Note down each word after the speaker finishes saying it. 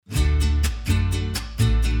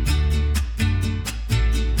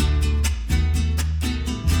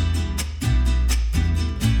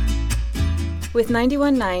With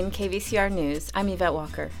 91.9 KVCR News, I'm Yvette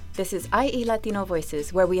Walker. This is IE Latino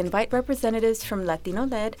Voices, where we invite representatives from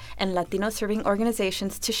Latino-led and Latino-serving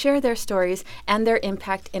organizations to share their stories and their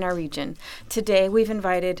impact in our region. Today, we've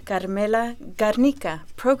invited Carmela Garnica,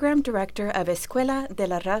 Program Director of Escuela de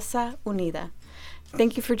la Raza, Unida.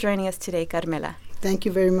 Thank you for joining us today, Carmela. Thank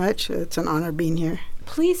you very much. It's an honor being here.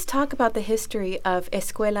 Please talk about the history of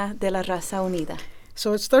Escuela de la Raza Unida.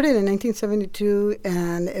 So it started in 1972,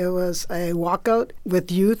 and it was a walkout with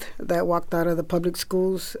youth that walked out of the public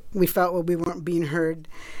schools. We felt we weren't being heard,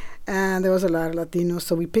 and there was a lot of Latinos,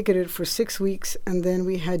 so we picketed for 6 weeks, and then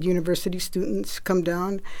we had university students come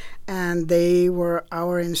down, and they were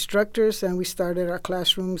our instructors, and we started our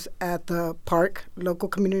classrooms at the park, local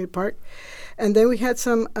community park. And then we had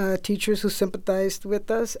some teachers who sympathized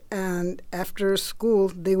with us, and after school,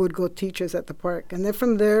 they would go teach us at the park. And then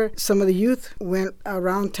from there, some of the youth went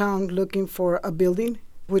around town looking for a building,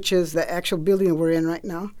 which is the actual building we're in right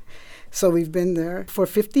now. So we've been there for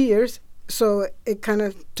 50 years. So it kind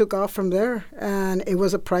of took off from there, and it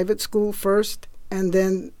was a private school first, and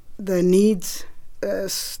then the needs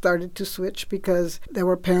started to switch because there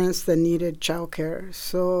were parents that needed childcare.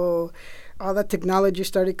 So all that technology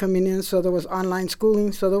started coming in, so there was online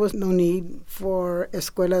schooling, so there was no need for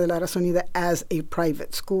Escuela de la Raza Unida as a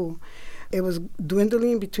private school. It was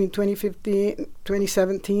dwindling between 2015 and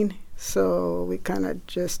 2017, so we kind of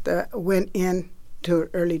just went in to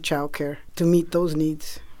early childcare to meet those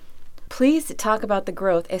needs. Please talk about the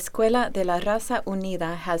growth Escuela de la Raza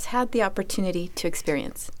Unida has had the opportunity to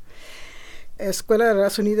experience. Escuela de la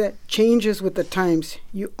Raza Unida changes with the times.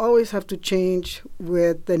 You always have to change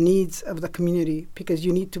with the needs of the community because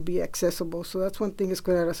you need to be accessible. So that's one thing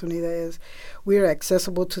Escuela de la Raza Unida is. We are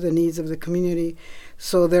accessible to the needs of the community.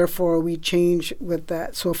 So therefore, we change with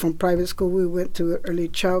that. So from private school, we went to early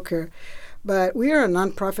childcare. But we are a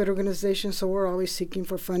nonprofit organization, so we're always seeking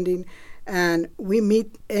for funding. And we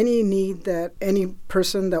meet any need that any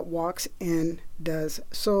person that walks in does.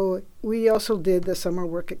 So we also did the summer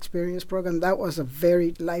work experience program. That was a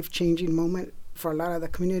very life-changing moment for a lot of the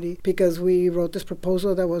community because we wrote this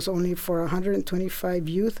proposal that was only for 125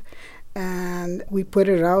 youth, and we put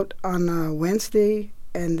it out on a Wednesday,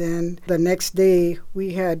 and then the next day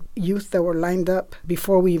we had youth that were lined up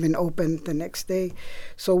before we even opened the next day.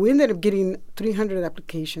 So we ended up getting 300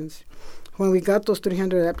 applications. When we got those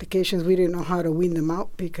 300 applications, we didn't know how to weed them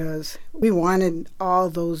out because we wanted all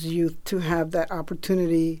those youth to have that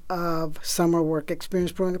opportunity of summer work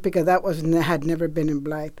experience program because that had never been in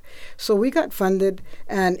Blythe. So we got funded,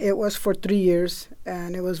 and it was for 3 years,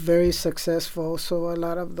 and it was very successful. So a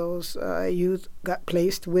lot of those youth got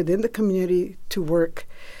placed within the community to work,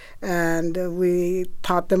 and we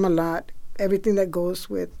taught them a lot, everything that goes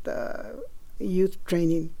with youth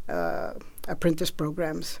training, apprentice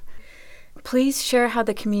programs. Please share how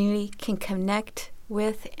the community can connect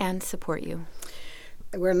with and support you.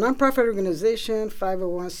 We're a nonprofit organization,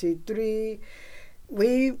 501c3.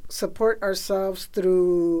 We support ourselves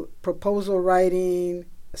through proposal writing,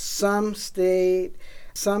 some state,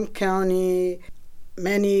 some county,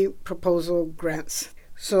 many proposal grants.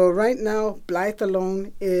 So right now, Blythe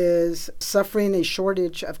alone is suffering a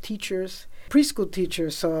shortage of teachers, preschool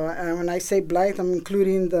teachers. So when I say Blythe, I'm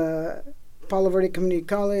including the Palo Verde Community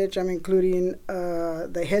College. I'm including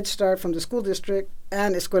the Head Start from the school district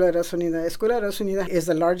and Escuela de Raza Unida. Escuela de Raza Unida is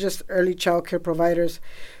the largest early child care providers.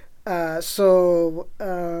 You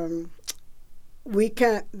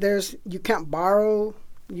can't borrow,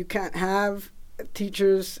 you can't have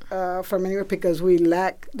teachers from anywhere because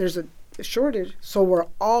there's a shortage. So we're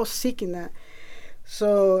all seeking that.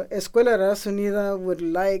 So Escuela de Raza Unida would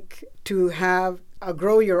like to have a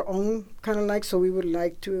grow your own kind of like, so we would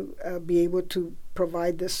like to be able to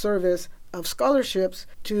provide this service of scholarships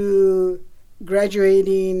to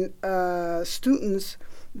graduating students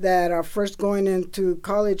that are first going into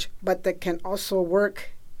college, but that can also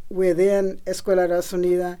work within Escuela de Raza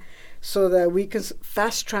Unida so that we can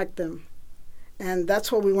fast track them. And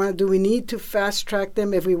that's what we want to do. We need to fast track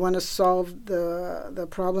them if we want to solve the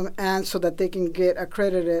problem, and so that they can get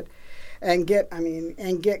accredited and get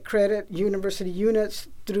credit university units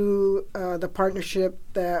through the partnership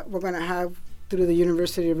that we're going to have through the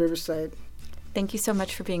University of Riverside. Thank you so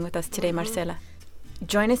much for being with us today, Marcela.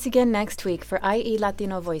 Join us again next week for IE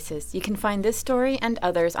Latino Voices. You can find this story and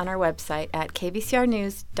others on our website at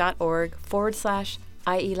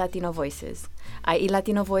kvcrnews.org/IE Latino Voices. IE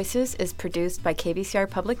Latino Voices is produced by KVCR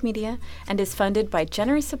Public Media and is funded by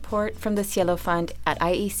generous support from the Cielo Fund at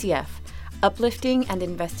IECF, uplifting and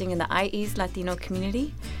investing in the IE's Latino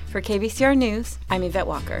community. For KVCR News, I'm Yvette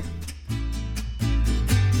Walker.